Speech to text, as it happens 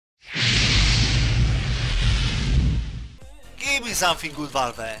Give me something good,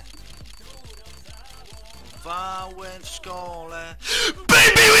 Valve. Wałem w szkole.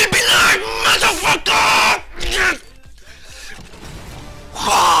 Baby will be like motherfucker!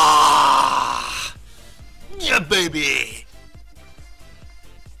 Yeah, baby!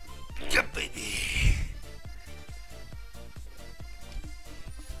 Yeah, baby!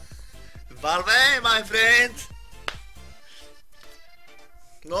 Valve, my friend!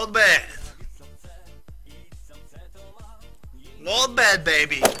 Not bad! Not bad,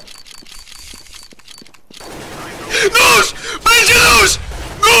 baby! Nóż! Będzie nóż!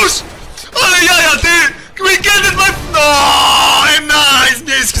 Nóż! Ale jaja, ty! We get it, my... No! I'm nice!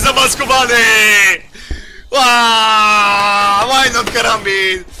 Miejski zamaskowany! Why not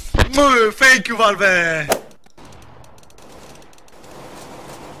karambit? Thank you, Valve!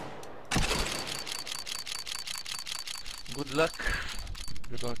 Good luck.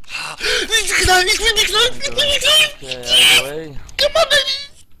 Good luck. Okay, come on, baby!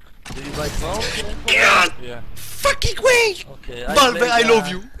 Do you buy smoke? Yeah. Fucking way! Okay, Valve, I love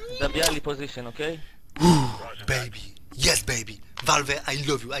you! The byali position, okay? Baby, yes, baby. Valve, I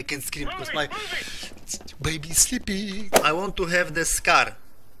love you. I can scream because my baby is sleeping. I want to have the scar.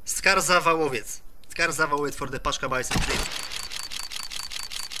 Scar zawałowiec. Scar zawałowiec for the pashaBiceps, please.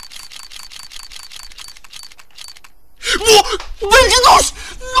 No! Będzie nóż!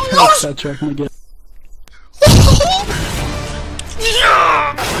 Nóż!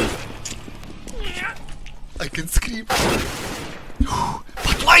 I can scream.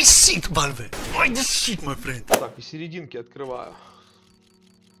 But why shit, Valve? Why this shit, my friend? Так, и серединки открываю.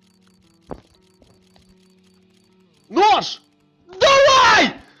 Нож!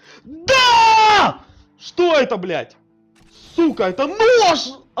 Давай! Да! Что это, блядь? Сука, это нож!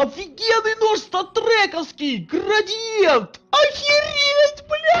 Офигенный нож статрековский! Градиент! Охереть,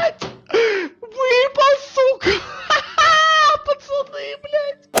 блядь! Выпал, сука! Пацаны,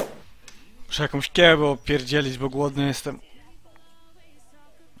 блядь! Muszę jakąś kiełbę opierdzielić, bo głodny jestem.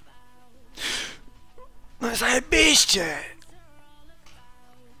 No i zajebiście!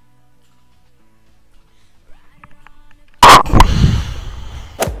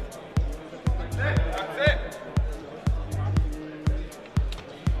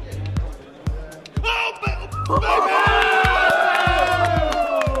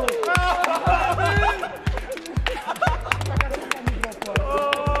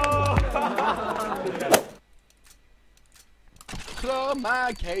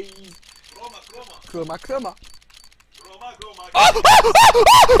 Chroma key. Chroma.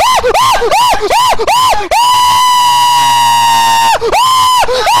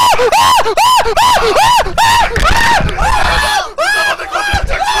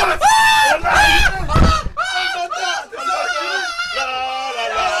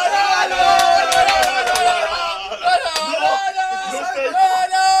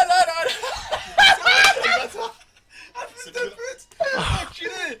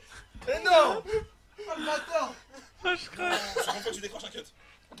 Tu décroches, t'inquiète.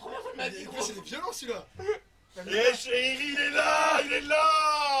 C'est violent celui-là. Yes, il est là, il est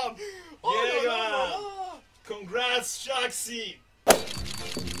là. Yeah, congrats, shoxy.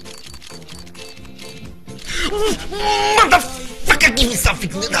 Motherfucker, give me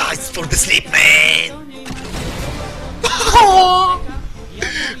something nice for the sleep, man.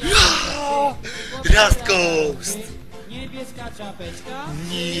 Rust Ghost.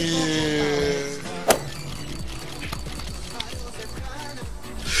 Nie.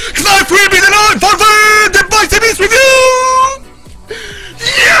 Knife will be the Lord for the biceps with you!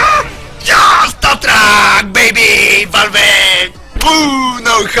 Yeah! Yeah! Stop track, baby! Valve! Ooh,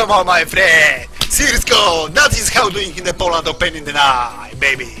 no, come on, my friend! Serious go! That is how doing in the Poland Open in the night,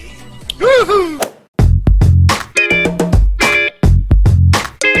 baby! Woohoo!